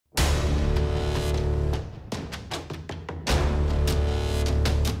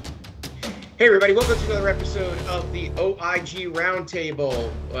Hey everybody, welcome to another episode of the OIG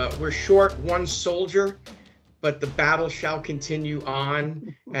Roundtable. We're short one soldier, but the battle shall continue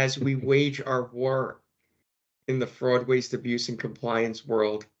on as we wage our war in the fraud, waste, abuse, and compliance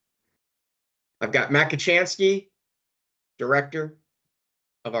world. I've got Matt Kachansky, director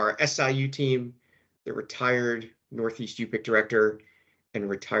of our SIU team, the retired Northeast UPIC director, and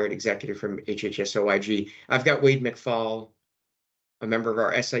retired executive from HHS OIG. I've got Wade McFall, a member of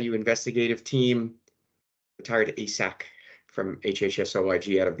our SIU investigative team, retired ASAC from HHS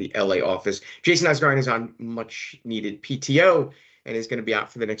OIG out of the LA office. Jason Asgarn is on much needed PTO and is going to be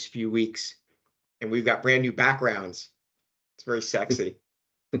out for the next few weeks. And we've got brand new backgrounds. It's very sexy.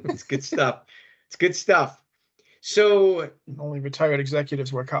 It's good stuff. It's good stuff. So only retired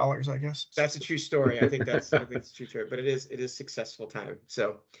executives wear collars, I guess. That's a true story. I think it's a true story, but it is successful time.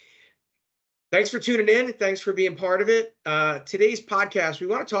 So thanks for tuning in. Thanks for being part of it. Today's podcast, we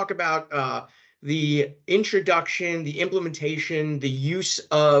want to talk about the introduction, the implementation, the use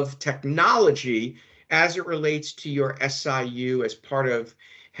of technology as it relates to your SIU as part of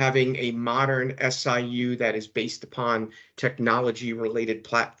having a modern SIU that is based upon technology-related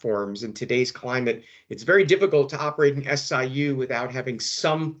platforms. In today's climate, it's very difficult to operate an SIU without having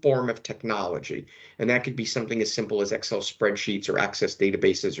some form of technology. And that could be something as simple as Excel spreadsheets or Access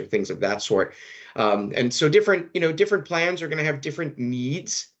databases or things of that sort. And so different plans are going to have different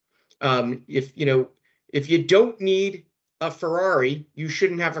needs. If you don't need a Ferrari, you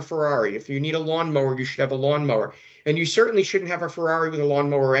shouldn't have a Ferrari. If you need a lawnmower, you should have a lawnmower. And you certainly shouldn't have a Ferrari with a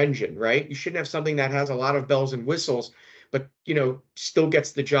lawnmower engine, right? You shouldn't have something that has a lot of bells and whistles, but still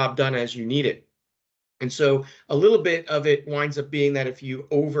gets the job done as you need it. And so a little bit of it winds up being that if you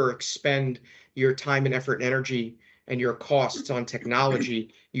overexpend your time and effort and energy and your costs on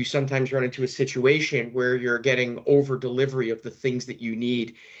technology, you sometimes run into a situation where you're getting over delivery of the things that you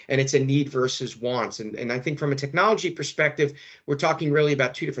need, and it's a need versus wants. And I think from a technology perspective, we're talking really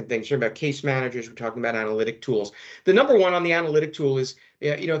about two different things. We're talking about case managers, we're talking about analytic tools. The number one on the analytic tool is,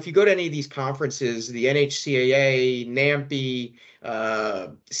 if you go to any of these conferences, the NHCAA, NAMPE,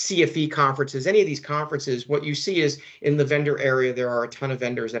 CFE conferences, any of these conferences, what you see is in the vendor area, there are a ton of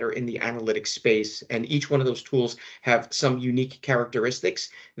vendors that are in the analytics space, and each one of those tools have some unique characteristics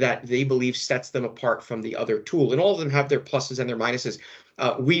that they believe sets them apart from the other tool. And all of them have their pluses and their minuses.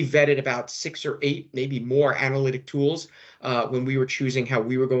 We vetted about 6 or 8, maybe more analytic tools when we were choosing how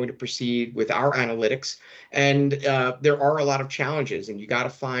we were going to proceed with our analytics. And there are a lot of challenges, and you got to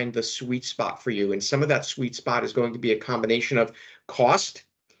find the sweet spot for you. And some of that sweet spot is going to be a combination of cost,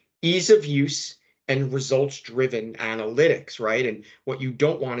 ease of use, and results-driven analytics, right? And what you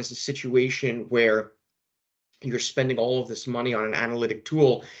don't want is a situation where you're spending all of this money on an analytic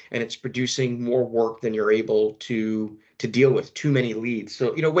tool and it's producing more work than you're able to deal with, too many leads.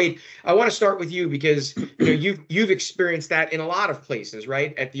 So, Wade, I want to start with you because you've experienced that in a lot of places,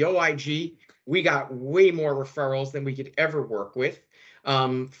 right? At the OIG, we got way more referrals than we could ever work with.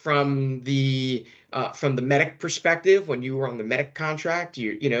 From the medic perspective, when you were on the medic contract,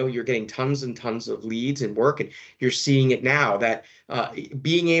 you're getting tons and tons of leads and work, and you're seeing it now that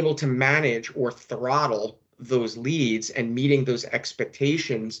being able to manage or throttle those leads and meeting those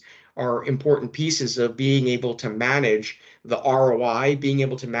expectations are important pieces of being able to manage the ROI, being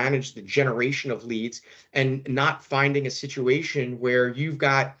able to manage the generation of leads, and not finding a situation where you've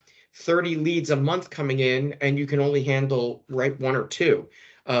got 30 leads a month coming in and you can only handle 1 or 2.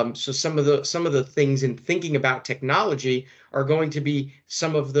 So some of the things in thinking about technology are going to be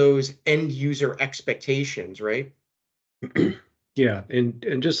some of those end user expectations, right? Yeah,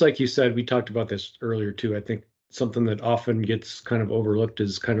 and just like you said, we talked about this earlier too. I think something that often gets kind of overlooked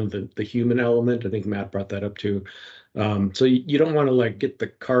is kind of the human element. I think Matt brought that up too. So you don't want to get the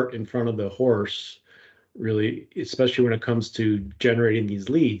cart in front of the horse, really, especially when it comes to generating these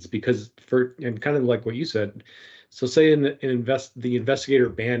leads, because and kind of like what you said. So say the investigator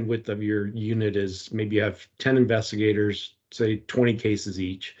bandwidth of your unit is maybe you have 10 investigators, say 20 cases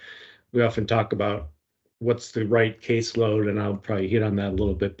each. We often talk about what's the right caseload, and I'll probably hit on that a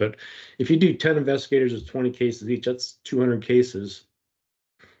little bit. But if you do 10 investigators with 20 cases each, that's 200 cases.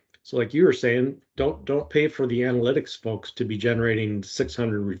 So like you were saying, don't pay for the analytics folks to be generating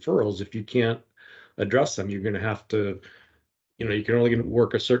 600 referrals if you can't address them. You're going to have to, you can only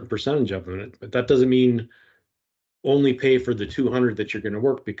work a certain percentage of them. But that doesn't mean only pay for the 200 that you're going to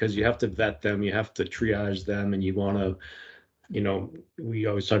work, because you have to vet them, you have to triage them, and you want to, we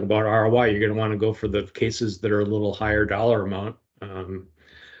always talk about ROI. You're going to want to go for the cases that are a little higher dollar amount.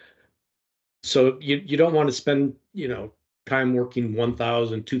 So you don't want to spend, time working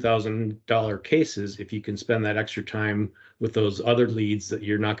 $1,000, $2,000 cases if you can spend that extra time with those other leads that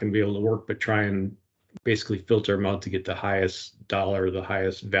you're not going to be able to work, but try and basically filter them out to get the highest dollar, the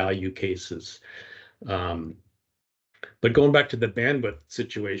highest value cases. But going back to the bandwidth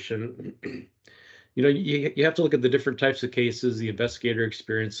situation, you have to look at the different types of cases, the investigator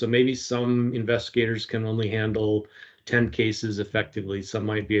experience. So maybe some investigators can only handle 10 cases effectively. Some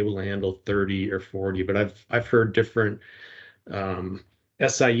might be able to handle 30 or 40, but I've heard different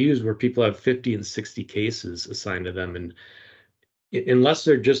SIUs where people have 50 and 60 cases assigned to them. And unless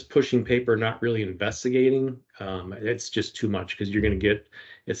they're just pushing paper, not really investigating, it's just too much, because you're going to get,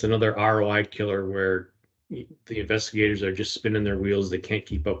 it's another ROI killer where the investigators are just spinning their wheels. They can't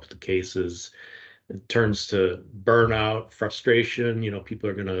keep up with the cases. It turns to burnout, frustration. People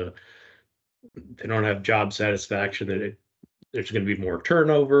are they don't have job satisfaction. There's going to be more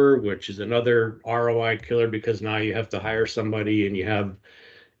turnover, which is another ROI killer, because now you have to hire somebody and you have,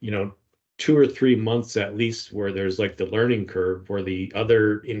 2 or 3 months at least where there's like the learning curve, where the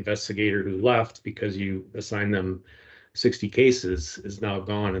other investigator who left because you assigned them 60 cases is now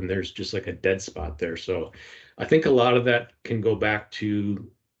gone, and there's just like a dead spot there. So I think a lot of that can go back to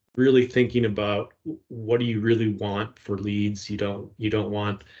really thinking about, what do you really want for leads? You don't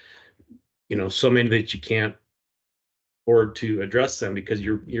want, so many that you can't afford to address them, because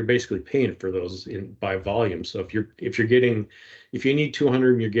you're basically paying for those by volume. So if you need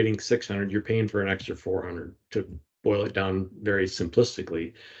 200 and you're getting 600, you're paying for an extra 400, to boil it down very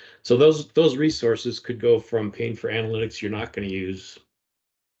simplistically. So those resources could go from paying for analytics you're not going to use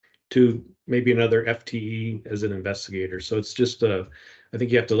to maybe another FTE as an investigator. So it's just I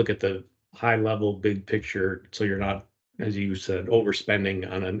think you have to look at the high level, big picture, so you're not, as you said,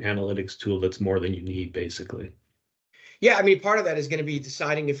 overspending on an analytics tool that's more than you need, basically. Yeah, I mean, part of that is going to be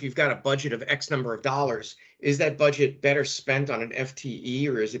deciding, if you've got a budget of X number of dollars, is that budget better spent on an FTE,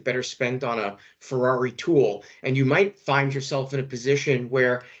 or is it better spent on a Ferrari tool? And you might find yourself in a position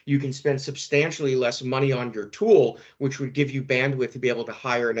where you can spend substantially less money on your tool, which would give you bandwidth to be able to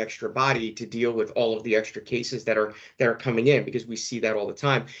hire an extra body to deal with all of the extra cases that are coming in, because we see that all the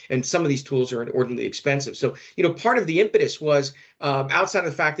time. And some of these tools are inordinately expensive. So, part of the impetus was, outside of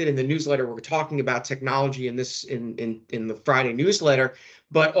the fact that in the newsletter we're talking about technology in the Friday newsletter,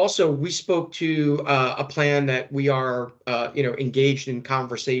 but also we spoke to a plan that we are engaged in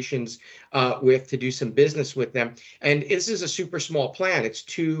conversations with, to do some business with them. And this is a super small plan. It's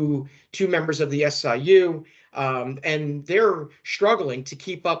two members of the SIU. And they're struggling to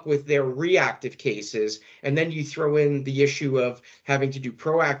keep up with their reactive cases. And then you throw in the issue of having to do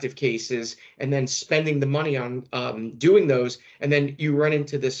proactive cases, and then spending the money on doing those. And then you run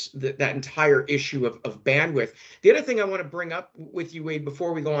into that entire issue of bandwidth. The other thing I want to bring up with you, Wade,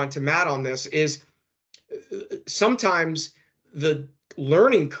 before we go on to Matt on this, is sometimes the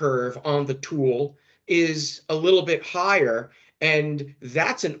learning curve on the tool is a little bit higher. And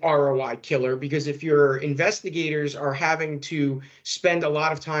that's an ROI killer, because if your investigators are having to spend a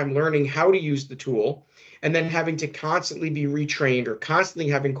lot of time learning how to use the tool, and then having to constantly be retrained or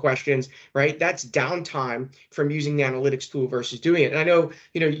constantly having questions, right? That's downtime from using the analytics tool versus doing it. And I know,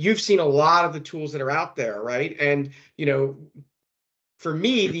 you've seen a lot of the tools that are out there, right? And, for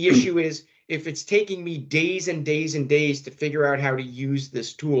me, the issue is, if it's taking me days and days and days to figure out how to use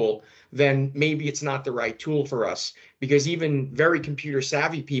this tool, then maybe it's not the right tool for us, because even very computer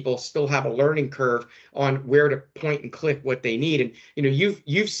savvy people still have a learning curve on where to point and click what they need. And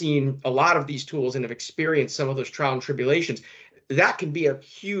you've seen a lot of these tools and have experienced some of those trial and tribulations. That can be a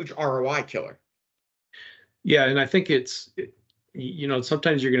huge ROI killer. Yeah, and I think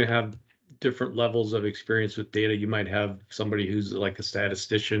sometimes you're going to have different levels of experience with data. You might have somebody who's like a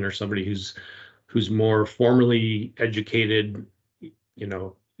statistician, or somebody who's more formally educated,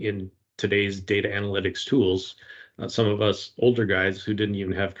 in today's data analytics tools. Some of us older guys who didn't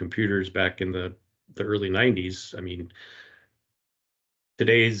even have computers back in the early 90s. I mean,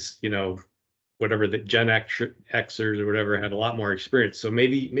 today's, whatever, the Gen Xers or whatever had a lot more experience. So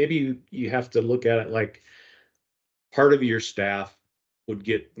maybe you have to look at it like part of your staff would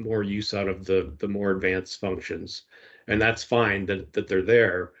get more use out of the more advanced functions, and that's fine that they're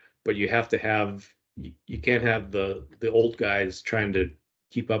there. But you have to have, you can't have the old guys trying to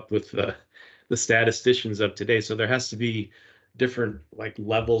keep up with the statisticians of today. So there has to be different like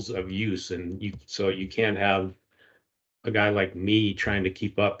levels of use, and you can't have a guy like me trying to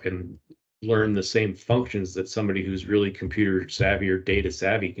keep up and learn the same functions that somebody who's really computer savvy or data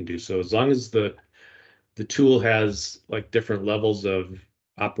savvy can do. So as long as the tool has like different levels of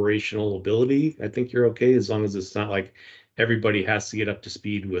operational ability, I think you're okay, as long as it's not like everybody has to get up to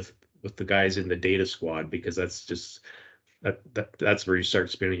speed with the guys in the data squad, because that's just that's where you start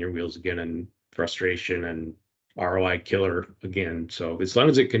spinning your wheels again, and frustration and ROI killer again. So as long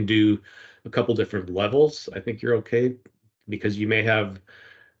as it can do a couple different levels, I think you're okay, because you may have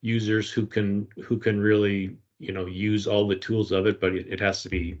users who can really, use all the tools of it, but it has to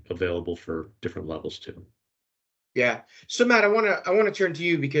be available for different levels too. Yeah. So Matt, I want to turn to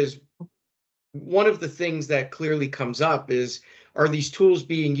you, because one of the things that clearly comes up is, are these tools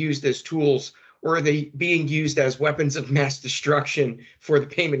being used as tools, or are they being used as weapons of mass destruction for the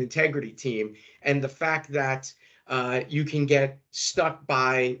payment integrity team? And the fact that you can get stuck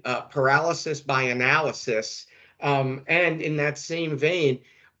by paralysis by analysis. And in that same vein,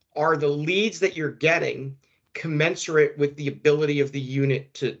 are the leads that you're getting commensurate with the ability of the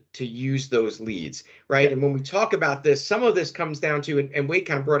unit to use those leads, right? And when we talk about this, some of this comes down to, and Wade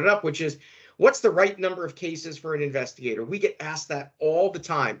kind of brought it up, which is, what's the right number of cases for an investigator? We get asked that all the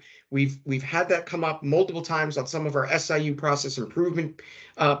time. We've had that come up multiple times on some of our SIU process improvement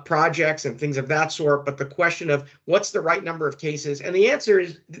projects and things of that sort. But the question of what's the right number of cases, and the answer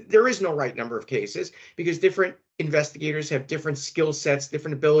is there is no right number of cases, because different investigators have different skill sets,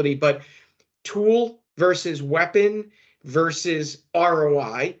 different ability. But tool versus weapon versus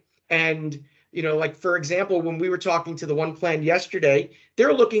ROI. And, like, for example, when we were talking to the one plan yesterday,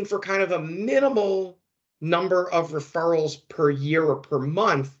 they're looking for kind of a minimal number of referrals per year or per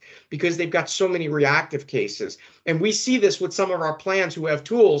month, because they've got so many reactive cases. And we see this with some of our plans who have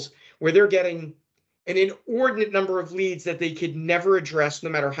tools where they're getting an inordinate number of leads that they could never address, no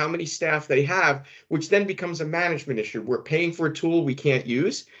matter how many staff they have, which then becomes a management issue. We're paying for a tool we can't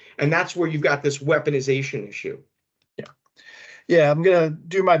use. And that's where you've got this weaponization issue. Yeah, I'm going to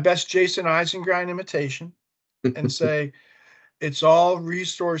do my best Jason Eisengrind imitation and say it's all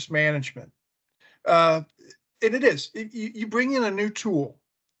resource management. And it is. You bring in a new tool,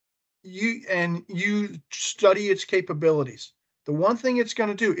 you study its capabilities. The one thing it's going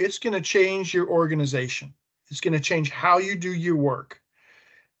to do, it's going to change your organization. It's going to change how you do your work.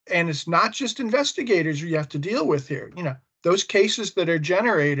 And it's not just investigators you have to deal with here. Those cases that are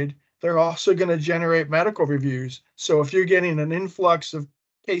generated, they're also going to generate medical reviews. So if you're getting an influx of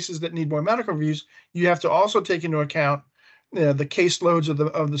cases that need more medical reviews, you have to also take into account the caseloads of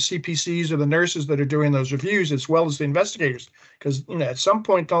the CPCs or the nurses that are doing those reviews, as well as the investigators. Because at some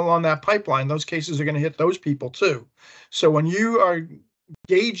point along that pipeline, those cases are going to hit those people too. So when you are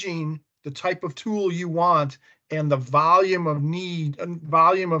gauging the type of tool you want and the volume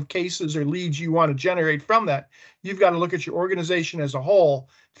of cases or leads you want to generate from that, you've got to look at your organization as a whole,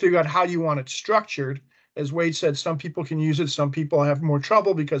 figure out how you want it structured. As Wade said, some people can use it, some people have more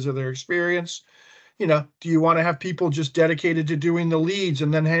trouble because of their experience. Do you want to have people just dedicated to doing the leads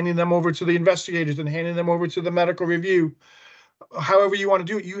and then handing them over to the investigators and handing them over to the medical review? However you want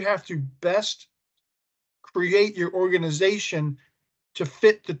to do it, you have to best create your organization to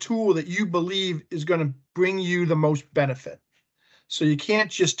fit the tool that you believe is going to bring you the most benefit. So you can't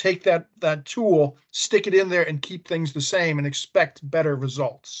just take that tool, stick it in there and keep things the same and expect better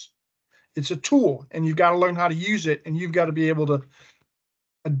results. It's a tool, and you've got to learn how to use it, and you've got to be able to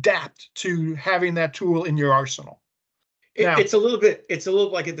adapt to having that tool in your arsenal. It's a little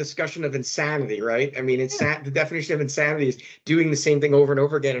like a discussion of insanity, right? I mean, the definition of insanity is doing the same thing over and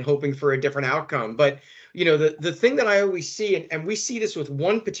over again and hoping for a different outcome. But the thing that I always see, and we see this with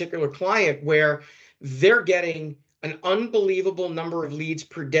one particular client, where they're getting an unbelievable number of leads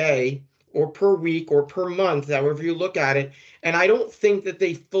per day or per week or per month, however you look at it. And I don't think that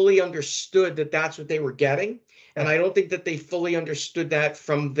they fully understood that that's what they were getting. And I don't think that they fully understood that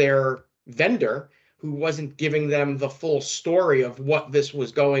from their vendor, who wasn't giving them the full story of what this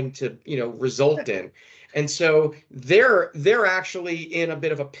was going to, result in. And so they're actually in a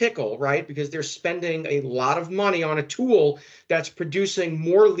bit of a pickle, right? Because they're spending a lot of money on a tool that's producing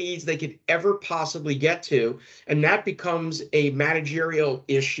more leads they could ever possibly get to. And that becomes a managerial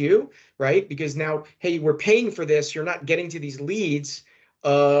issue, right? Because now, hey, we're paying for this, you're not getting to these leads.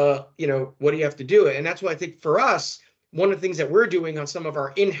 What do you have to do? And that's why I think for us, one of the things that we're doing on some of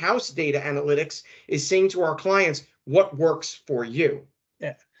our in-house data analytics is saying to our clients, what works for you?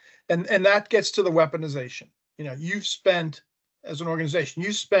 Yeah. And that gets to the weaponization. You've spent, as an organization,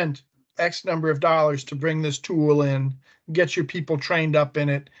 you spent X number of dollars to bring this tool in, get your people trained up in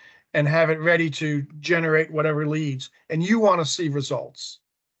it, and have it ready to generate whatever leads. And you want to see results.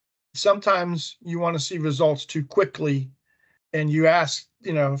 Sometimes you want to see results too quickly, and you ask,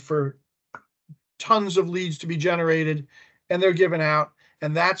 for tons of leads to be generated, and they're given out.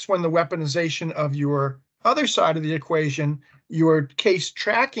 And that's when the weaponization of your other side of the equation, your case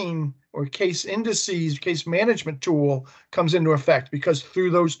tracking or case indices, case management tool, comes into effect, because through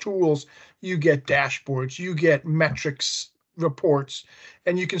those tools, you get dashboards, you get metrics reports,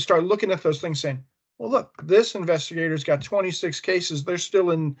 and you can start looking at those things saying, well, look, this investigator's got 26 cases. They're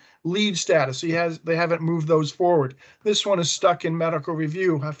still in lead status. They haven't moved those forward. This one is stuck in medical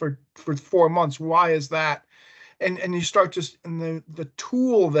review for 4 months. Why is that? And you start to, and the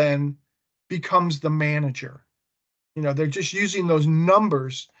tool then becomes the manager. They're just using those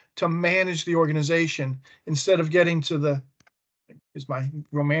numbers to manage the organization instead of getting to is my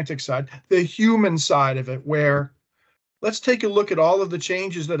romantic side, the human side of it, where let's take a look at all of the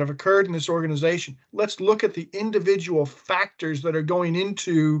changes that have occurred in this organization. Let's look at the individual factors that are going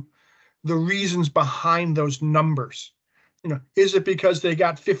into the reasons behind those numbers. Is it because they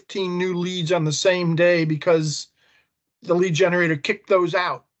got 15 new leads on the same day because the lead generator kicked those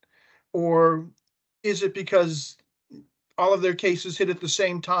out? Or is it because all of their cases hit at the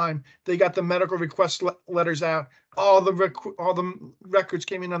same time? They got the medical request letters out. All the records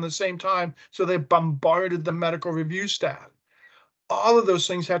came in on the same time, so they bombarded the medical review staff. All of those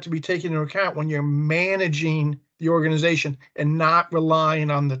things have to be taken into account when you're managing the organization and not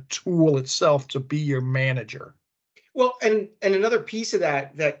relying on the tool itself to be your manager. Well, and another piece of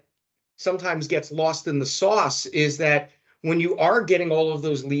that sometimes gets lost in the sauce is that when you are getting all of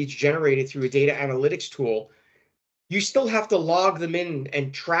those leads generated through a data analytics tool, you still have to log them in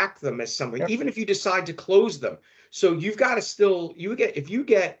and track them as something, even if you decide to close them. So you've got to still, if you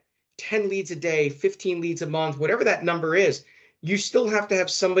get 10 leads a day, 15 leads a month, whatever that number is, you still have to have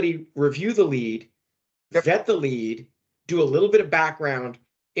somebody review the lead, vet the lead, do a little bit of background,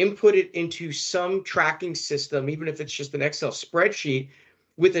 input it into some tracking system, even if it's just an Excel spreadsheet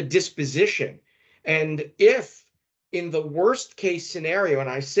with a disposition. And if in the worst case scenario, and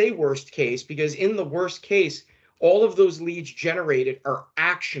I say worst case because in the worst case, all of those leads generated are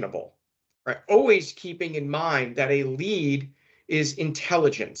actionable, right? Always keeping in mind that a lead is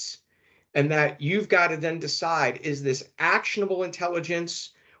intelligence and that you've got to then decide, is this actionable intelligence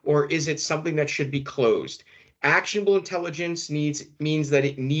or is it something that should be closed? Actionable intelligence means that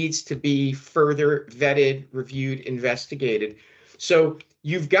it needs to be further vetted, reviewed, investigated. So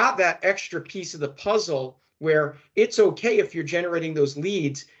you've got that extra piece of the puzzle where it's okay if you're generating those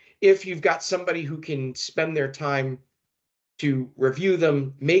leads, if you've got somebody who can spend their time to review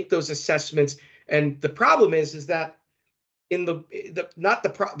them, make those assessments. And the problem is that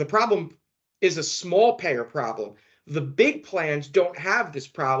the problem is a small payer problem. The big plans don't have this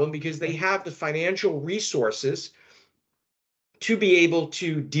problem because they have the financial resources to be able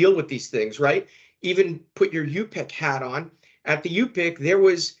to deal with these things, right? Even put your UPIC hat on. At the UPIC, there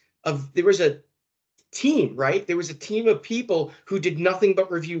was a team, right? There was a team of people who did nothing but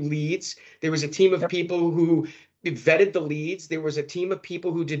review leads. There was a team of people who vetted the leads. There was a team of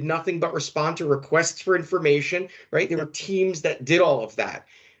people who did nothing but respond to requests for information, right? There were teams that did all of that.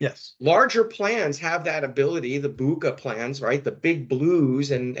 Yes. Larger plans have that ability, the BUCA plans, right? The big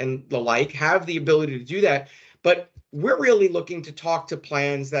blues and the like have the ability to do that. But we're really looking to talk to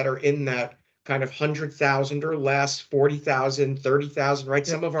plans that are in that kind of 100,000 or less, 40,000, 30,000, right?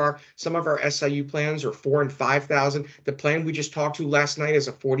 Some of our SIU plans are 4,000 and 5,000. The plan we just talked to last night is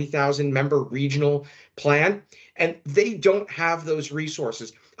a 40,000 member regional plan, and they don't have those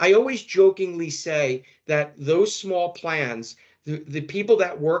resources. I always jokingly say that those small plans, the people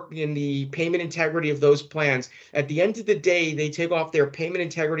that work in the payment integrity of those plans, at the end of the day, they take off their payment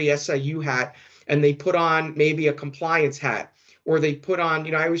integrity SIU hat and they put on maybe a compliance hat. Or they put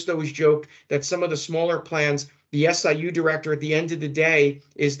on, I always joke that some of the smaller plans, the SIU director at the end of the day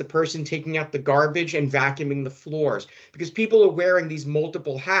is the person taking out the garbage and vacuuming the floors, because people are wearing these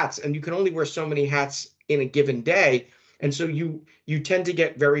multiple hats and you can only wear so many hats in a given day. And so you tend to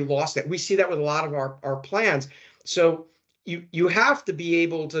get very lost. We see that with a lot of our plans. So you have to be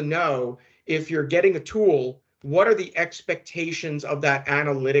able to know, if you're getting a tool, what are the expectations of that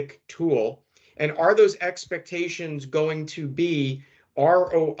analytic tool? And are those expectations going to be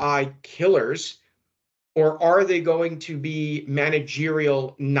ROI killers, or are they going to be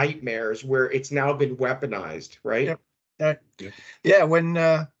managerial nightmares where it's now been weaponized, right? Yeah. When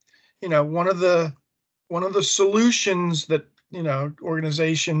one of the solutions that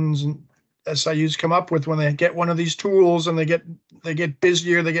organizations and SIUs come up with when they get one of these tools and they get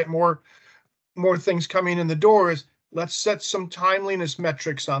busier, they get more things coming in the door, is let's set some timeliness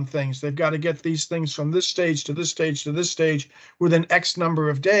metrics on things. They've got to get these things from this stage to this stage to this stage within X number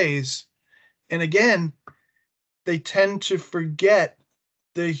of days. And again, they tend to forget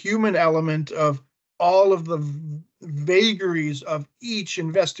the human element of all of the vagaries of each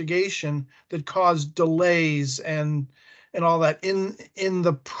investigation that cause delays and all that in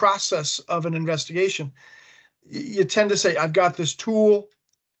the process of an investigation. You tend to say, I've got this tool,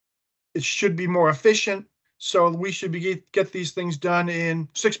 it should be more efficient, So we should get these things done in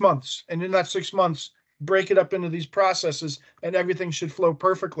 6 months. And in that 6 months, break it up into these processes and everything should flow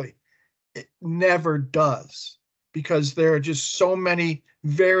perfectly. It never does, because there are just so many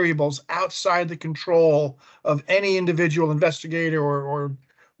variables outside the control of any individual investigator or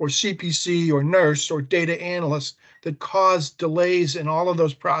CPC or nurse or data analyst that cause delays in all of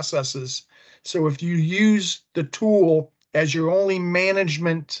those processes. So if you use the tool as your only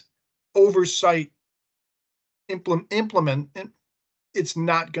management oversight implement, it's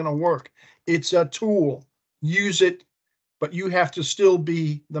not going to work. It's a tool. Use it, but you have to still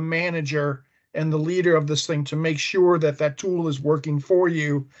be the manager and the leader of this thing to make sure that that tool is working for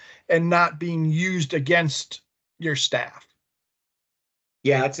you and not being used against your staff.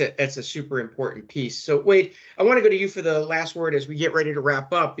 Yeah, that's a super important piece. So Wade, I want to go to you for the last word as we get ready to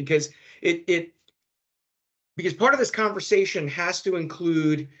wrap up, because because part of this conversation has to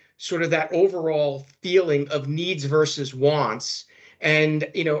include sort of that overall feeling of needs versus wants. And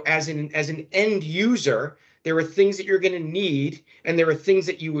as an end user, there are things that you're going to need and there are things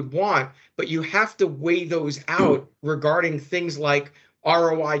that you would want, but you have to weigh those out regarding things like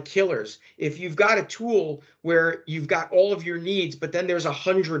ROI killers. If you've got a tool where you've got all of your needs, but then there's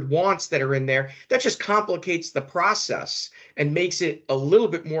 100 wants that are in there, that just complicates the process and makes it a little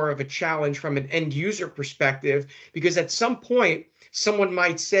bit more of a challenge from an end user perspective, because at some point, someone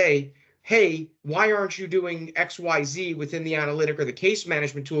might say, hey, why aren't you doing XYZ within the analytic or the case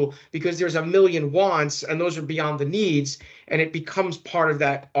management tool? Because there's a million wants and those are beyond the needs. And it becomes part of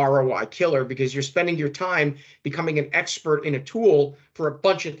that ROI killer, because you're spending your time becoming an expert in a tool for a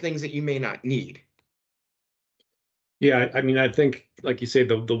bunch of things that you may not need. Yeah, I mean, I think, like you say,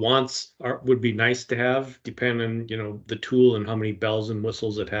 the wants would be nice to have, depending on, the tool and how many bells and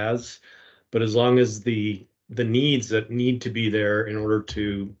whistles it has. But as long as the needs that need to be there in order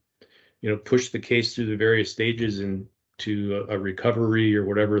to push the case through the various stages and to a recovery or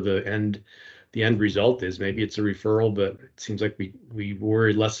whatever the end result is. Maybe it's a referral, but it seems like we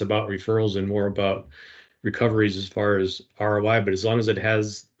worry less about referrals and more about recoveries as far as ROI. But as long as it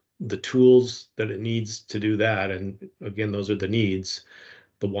has the tools that it needs to do that, and again, those are the needs,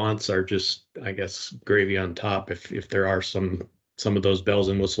 the wants are just, I guess, gravy on top if there are some of those bells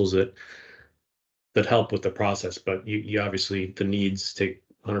and whistles that help with the process. But you obviously, the needs take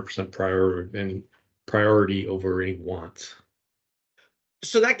 100% priority over any wants.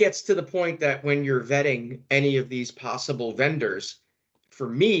 So that gets to the point that when you're vetting any of these possible vendors, for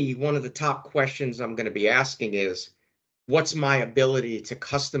me, one of the top questions I'm going to be asking is, what's my ability to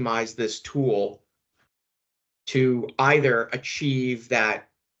customize this tool to either achieve that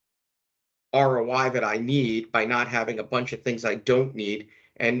ROI that I need by not having a bunch of things I don't need?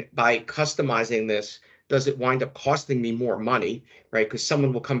 And by customizing this, does it wind up costing me more money, right? Because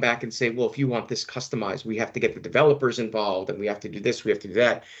someone will come back and say, well, if you want this customized, we have to get the developers involved and we have to do this, we have to do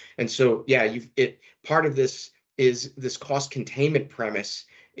that. And so, yeah, part of this is this cost containment premise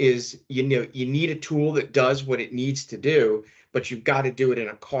is, you need a tool that does what it needs to do, but you've got to do it in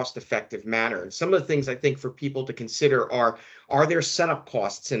a cost-effective manner. And some of the things I think for people to consider are there setup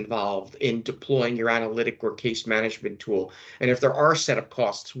costs involved in deploying your analytic or case management tool? And if there are setup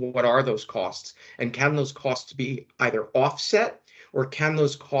costs, what are those costs? And can those costs be either offset, or can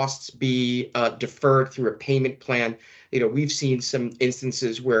those costs be deferred through a payment plan? We've seen some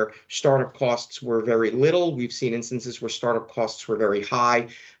instances where startup costs were very little. We've seen instances where startup costs were very high,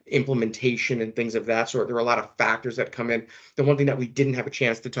 implementation and things of that sort. There are a lot of factors that come in. The one thing that we didn't have a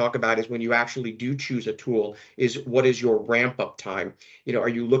chance to talk about is when you actually do choose a tool, is what is your ramp up time? Are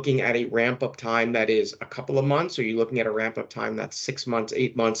you looking at a ramp up time that is a couple of months? Or are you looking at a ramp up time that's 6 months,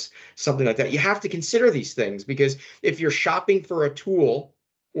 8 months, something like that? You have to consider these things, because if you're shopping for a tool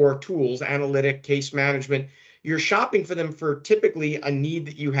or tools, analytic, case management, you're shopping for them for typically a need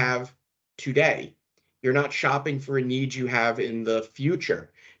that you have today. You're not shopping for a need you have in the future,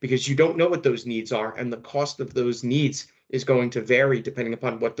 because you don't know what those needs are, and the cost of those needs is going to vary depending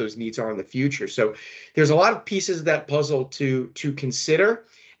upon what those needs are in the future. So there's a lot of pieces of that puzzle to consider.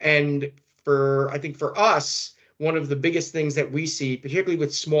 And I think for us, one of the biggest things that we see, particularly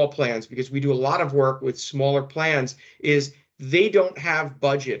with small plans, because we do a lot of work with smaller plans, is they don't have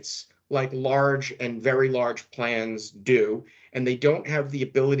budgets like large and very large plans do, and they don't have the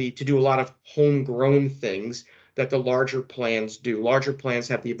ability to do a lot of homegrown things that the larger plans do. Larger plans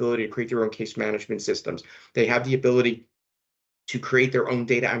have the ability to create their own case management systems. They have the ability to create their own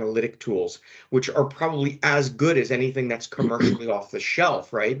data analytic tools, which are probably as good as anything that's commercially off the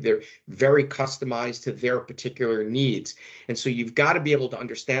shelf, right? They're very customized to their particular needs. And so you've got to be able to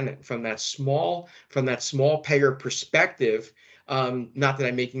understand that from that small payer perspective, Not that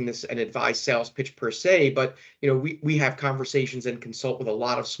I'm making this an advised sales pitch per se, but we have conversations and consult with a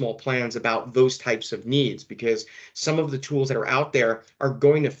lot of small plans about those types of needs, because some of the tools that are out there are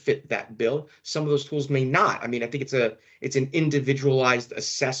going to fit that bill. Some of those tools may not. I mean, I think it's an individualized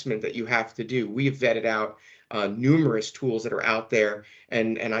assessment that you have to do. We've vetted out numerous tools that are out there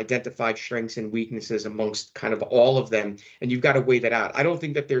and identified strengths and weaknesses amongst kind of all of them. And you've got to weigh that out. I don't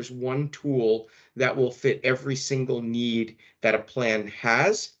think that there's one tool that will fit every single need that a plan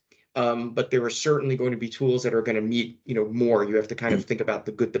has. But there are certainly going to be tools that are going to meet, more. You have to kind of think about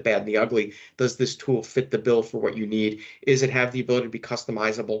the good, the bad, and the ugly. Does this tool fit the bill for what you need? Is it have the ability to be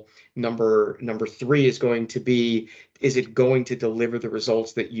customizable? Number three is going to be, is it going to deliver the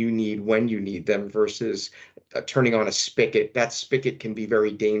results that you need when you need them versus turning on a spigot? That spigot can be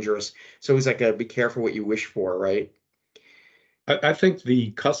very dangerous. So it's like be careful what you wish for, right? I think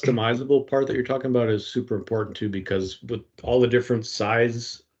the customizable part that you're talking about is super important too, because with all the different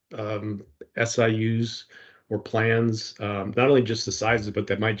size SIUs or plans, not only just the sizes, but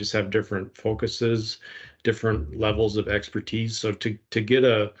they might just have different focuses, different levels of expertise. So to get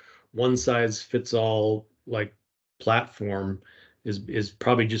a one size fits all like platform is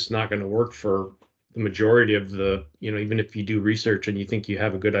probably just not going to work for the majority of the, even if you do research and you think you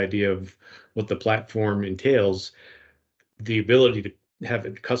have a good idea of what the platform entails, the ability to have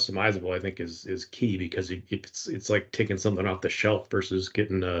it customizable, I think, is key, because it's like taking something off the shelf versus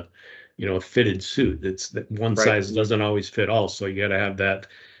getting a fitted suit. It's that one Right. size doesn't always fit all, so you got to have that,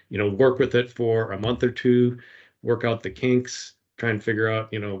 work with it for a month or two, work out the kinks, try and figure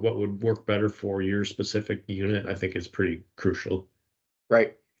out what would work better for your specific unit. I think is pretty crucial.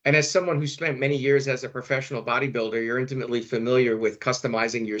 Right. And as someone who spent many years as a professional bodybuilder, you're intimately familiar with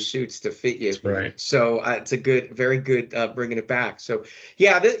customizing your suits to fit you. That's right. So it's a very good bringing it back. So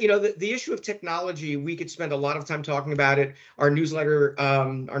yeah, the issue of technology, we could spend a lot of time talking about it. Our newsletter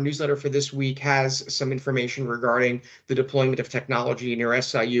for this week has some information regarding the deployment of technology in your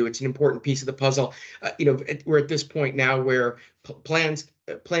SIU. It's an important piece of the puzzle. We're at this point now where plans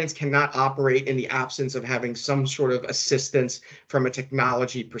cannot operate in the absence of having some sort of assistance from a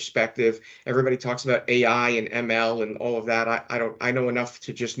technology perspective. Everybody talks about AI and ML and all of that. I know enough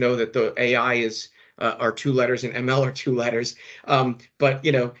to just know that the AI are 2 letters and ML are 2 letters. But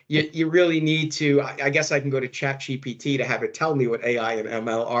you really need to. I guess I can go to ChatGPT to have it tell me what AI and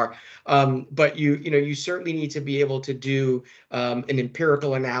ML are. But you certainly need to be able to do an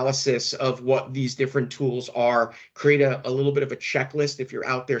empirical analysis of what these different tools are. Create a little bit of a checklist. If you're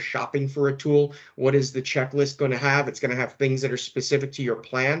out there shopping for a tool, what is the checklist going to have? It's going to have things that are specific to your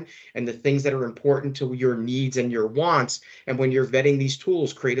plan and the things that are important to your needs and your wants. And when you're vetting these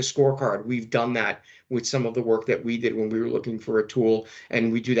tools, create a scorecard. We've done that with some of the work that we did when we were looking for a tool,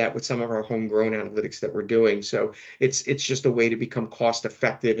 and we do that with some of our homegrown analytics that we're doing. So it's just a way to become cost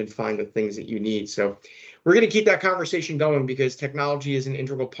effective and find the things that you need. So we're going to keep that conversation going, because technology is an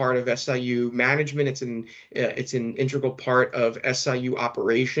integral part of SIU management. It's an integral part of SIU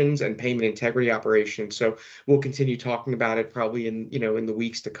operations and payment integrity operations. So we'll continue talking about it probably in the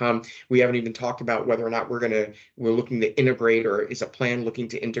weeks to come. We haven't even talked about whether or not we're looking to integrate, or is a plan looking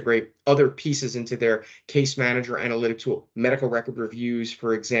to integrate other pieces into their case manager analytic tool, medical record reviews,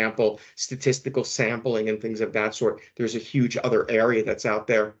 for example, statistical sampling and things of that sort. There's a huge other area that's out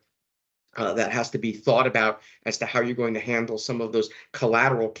there that has to be thought about as to how you're going to handle some of those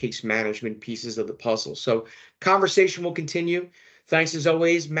collateral case management pieces of the puzzle. So conversation will continue. Thanks as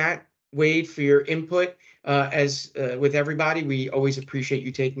always, Matt, Wade, for your input. As with everybody, we always appreciate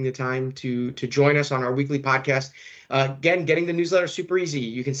you taking the time to join us on our weekly podcast. Again, getting the newsletter super easy.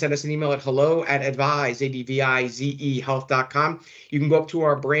 You can send us an email at hello@advize health.com. You can go up to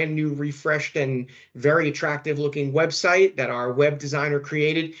our brand new, refreshed, and very attractive looking website that our web designer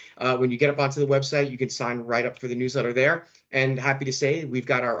created. When you get up onto the website, you can sign right up for the newsletter there. And happy to say we've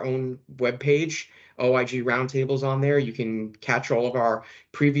got our own webpage. OIG Roundtables on there. You can catch all of our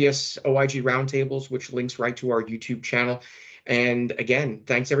previous OIG Roundtables, which links right to our YouTube channel. And again,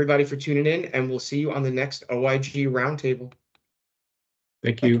 thanks everybody for tuning in, and we'll see you on the next OIG Roundtable.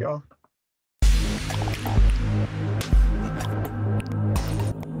 Thank you. Thank you all.